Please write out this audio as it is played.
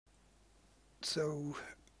So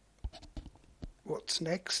what's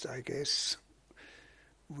next? I guess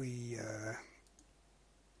we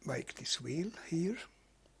make this wheel here.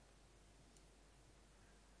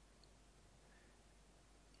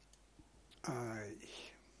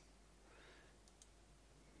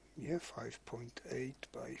 Yeah, 5.8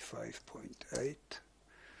 by 5.8,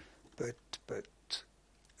 but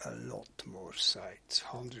a lot more sides,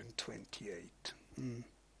 128.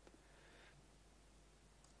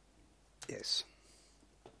 Yes.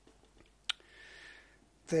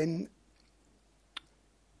 Then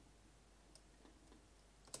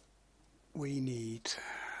we need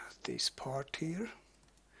this part here,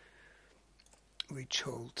 which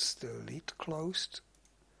holds the lid closed.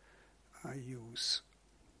 I use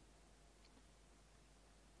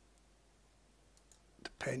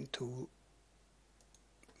the pen tool,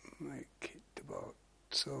 make it about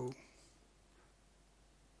so.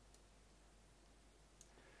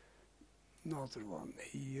 Another one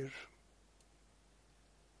here,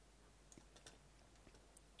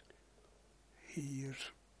 here,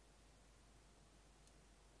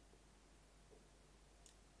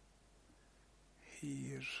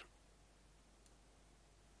 here,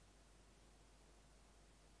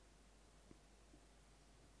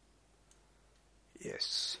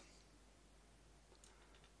 yes.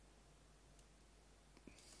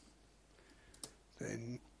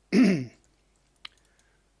 Then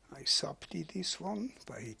I subdue this one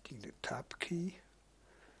by hitting the tab key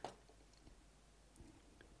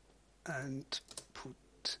and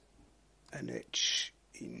put an edge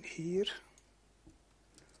in here,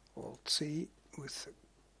 Alt C with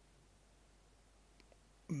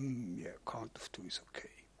count of 2 is okay.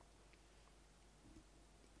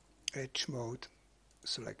 Edge mode,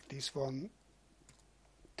 select this one,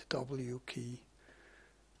 the W key,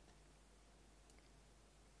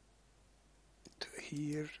 to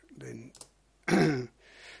here, then I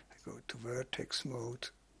go to vertex mode,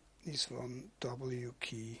 this one, W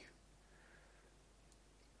key,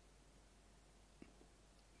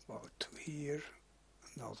 about to here,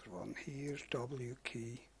 another one here, W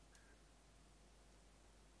key,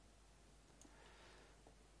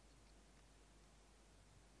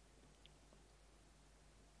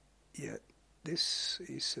 yeah, this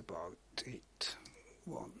is about it.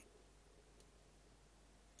 One.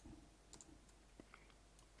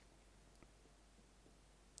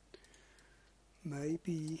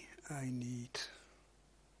 Maybe I need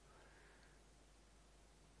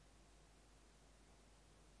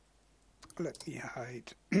let me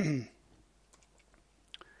hide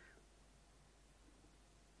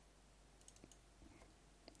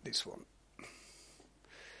this one.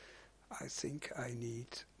 I think I need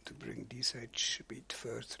to bring this edge a bit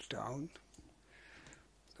further down.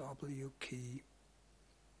 W key,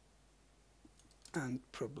 and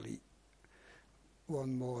probably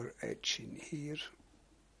one more edge in here.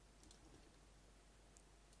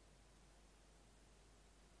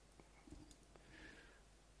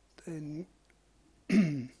 Then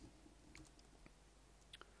can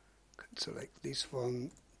select this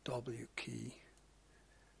one, W key.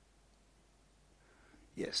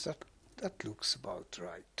 Yes, that looks about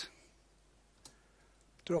right.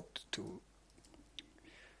 Drop the tool.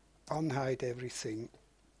 Unhide everything.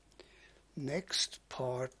 Next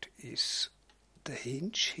part is the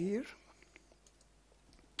hinge here.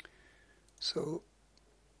 So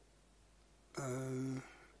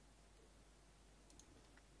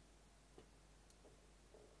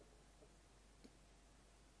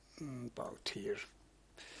about here,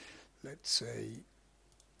 let's say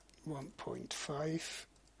 1.5,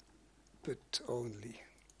 but only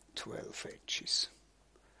 12 edges.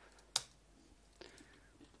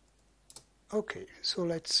 Okay, so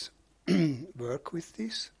let's work with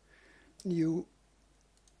this. New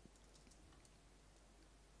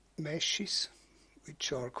meshes,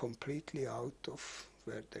 which are completely out of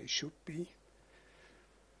where they should be.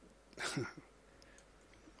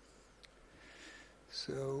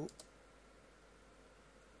 So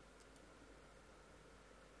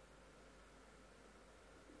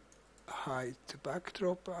hide the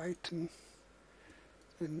backdrop item,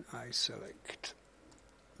 then I select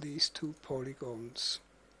these two polygons,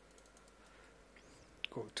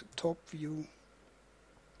 go to top view,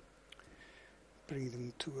 bring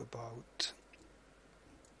them to about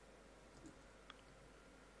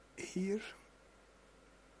here,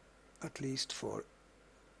 at least for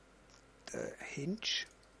the hinge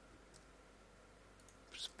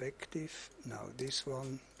perspective. Now this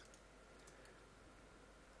one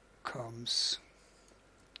comes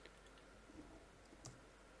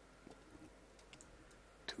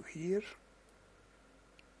to here,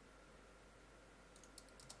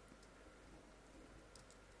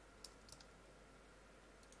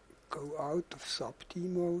 go out of sub D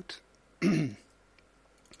mode and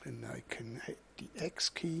I can hit the X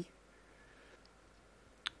key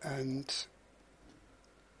and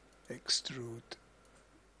extrude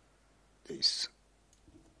this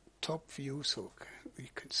top view so we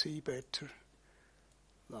can see better,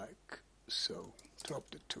 like so. Drop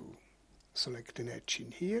the tool, select an edge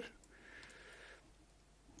in here,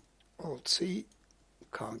 Alt C,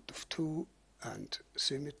 count of 2 and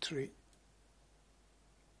symmetry,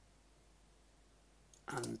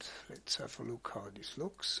 and let's have a look how this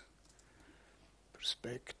looks.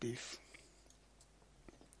 Perspective,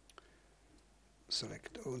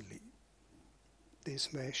 select only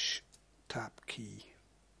this mesh, tab key.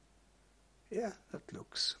 Yeah, that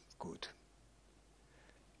looks good.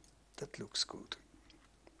 That looks good.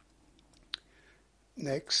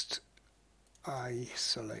 Next, I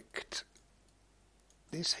select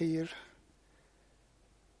this here,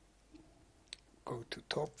 go to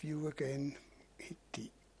top view again, hit the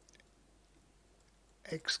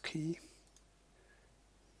X key,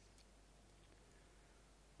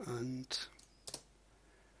 and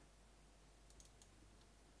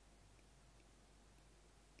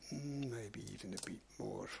maybe even a bit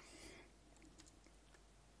more.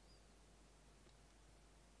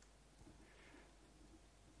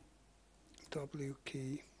 W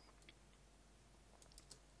key,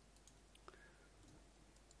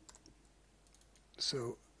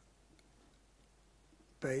 so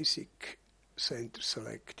basic center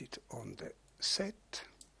selected on the set,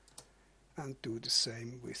 and do the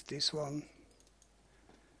same with this one,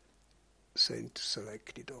 center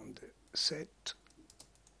selected on the set,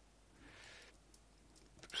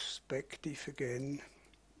 perspective again.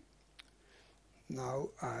 Now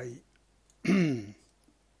I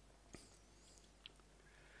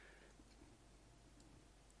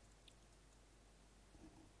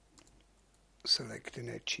select an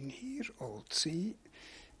edge in here, Alt C,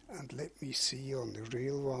 and let me see on the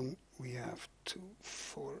real one we have 2,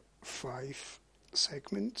 4, 5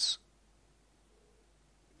 segments,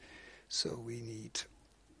 so we need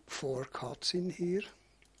 4 cuts in here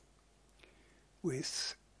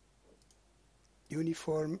with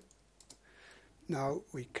uniform. Now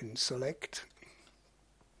we can select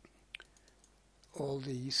all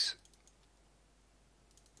these,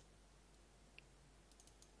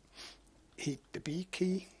 hit the B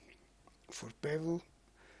key for bevel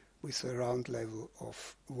with a round level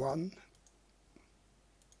of 1.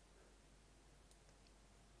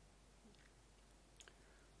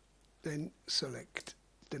 Then select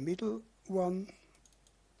the middle one,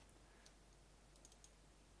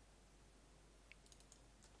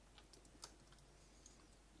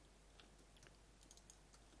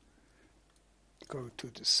 go to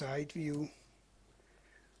the side view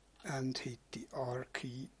and hit the R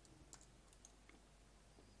key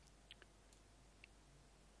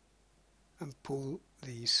and pull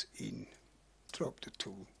these in. Drop the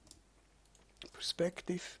tool.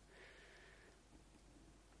 Perspective.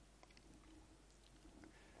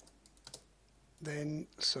 Then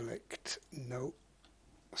select no,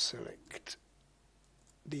 select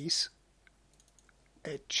these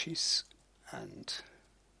edges and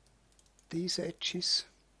these edges.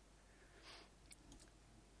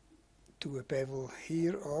 Do a bevel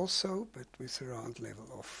here also, but with a round level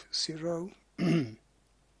of 0.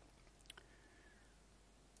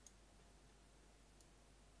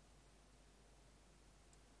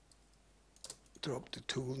 Drop the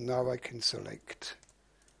tool. Now I can select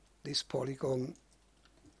this polygon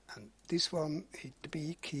and this one, hit the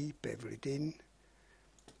B key, bevel it in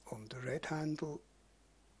on the red handle,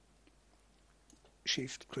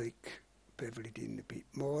 shift click, bevel it in a bit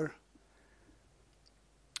more,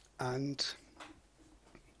 and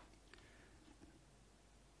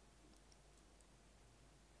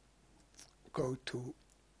go to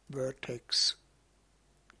vertex,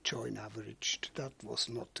 join averaged. That was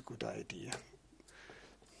not a good idea.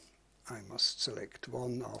 I must select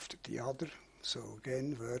one after the other, so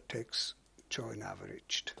again vertex, join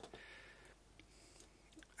averaged,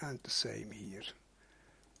 and the same here,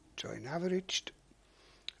 join averaged.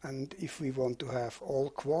 And if we want to have all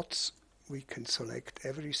quads, we can select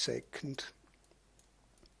every second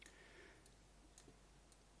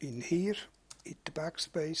in here, hit the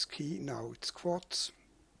backspace key, now it's quads,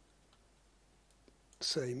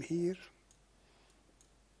 same here,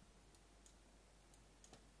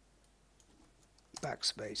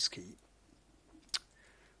 backspace key.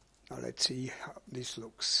 Now let's see how this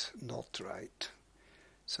looks not right.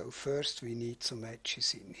 So first we need some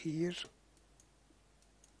edges in here.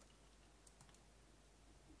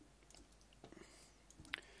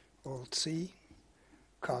 Alt C,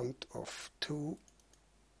 count of 2,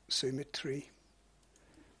 symmetry.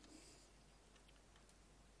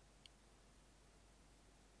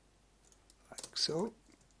 Like so.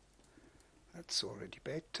 That's already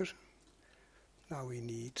better. Now we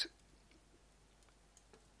need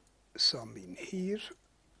some in here.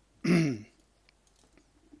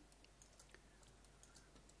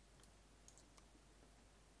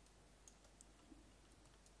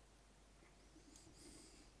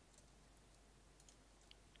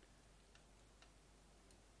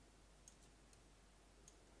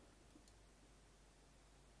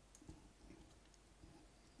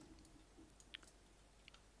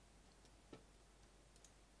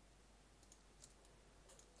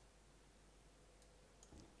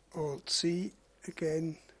 Alt C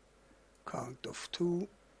again, count of 2.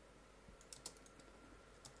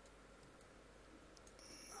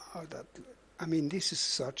 I mean, this is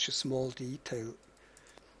such a small detail,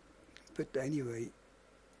 but anyway,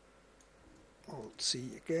 Alt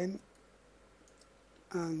C again,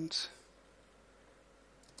 and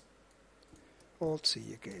Alt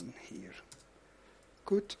C again here.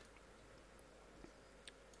 Good.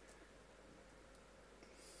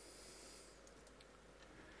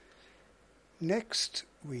 Next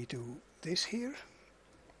we do this here.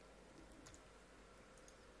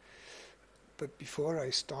 But before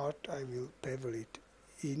I start, I will bevel it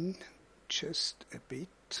in just a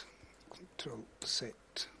bit. Control Z.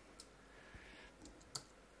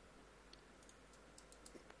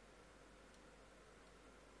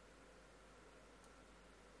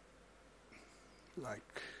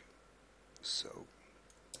 Like so.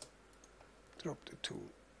 Drop the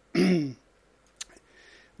tool.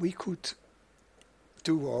 We could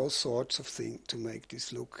do all sorts of things to make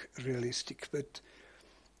this look realistic, but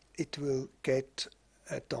it will get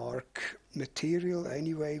a dark material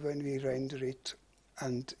anyway when we render it,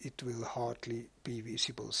 and it will hardly be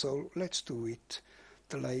visible. So let's do it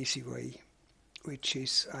the lazy way, which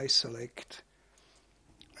is I select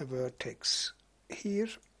a vertex here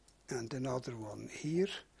and another one here,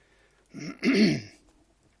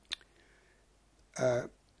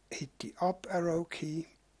 hit the up arrow key,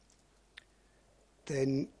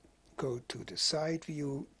 then go to the side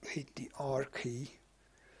view, hit the R key,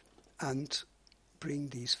 and bring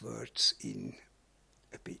these words in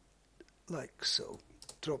a bit, like so.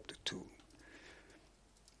 Drop the tool.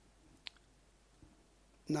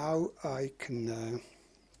 Now I can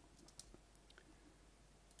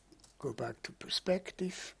go back to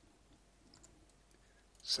perspective,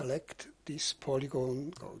 select this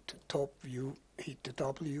polygon, go to top view, hit the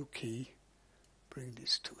W key, bring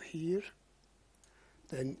this to here,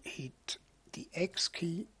 then hit the X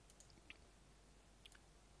key,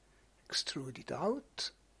 extrude it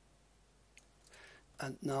out,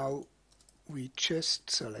 and now we just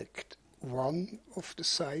select one of the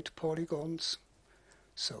side polygons,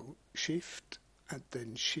 so shift and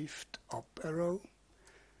then shift up arrow,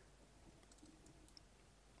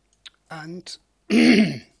 and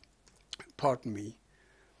pardon me,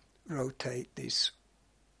 rotate this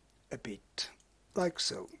a bit, like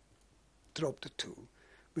so. Drop the tool.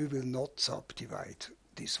 We will not subdivide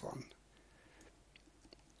this one.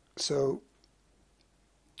 So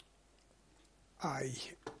I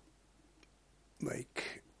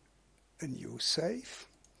make a new save,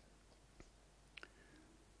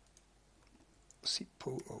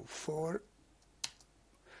 Zippo 04,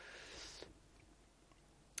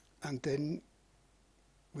 and then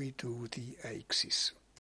we do the axis.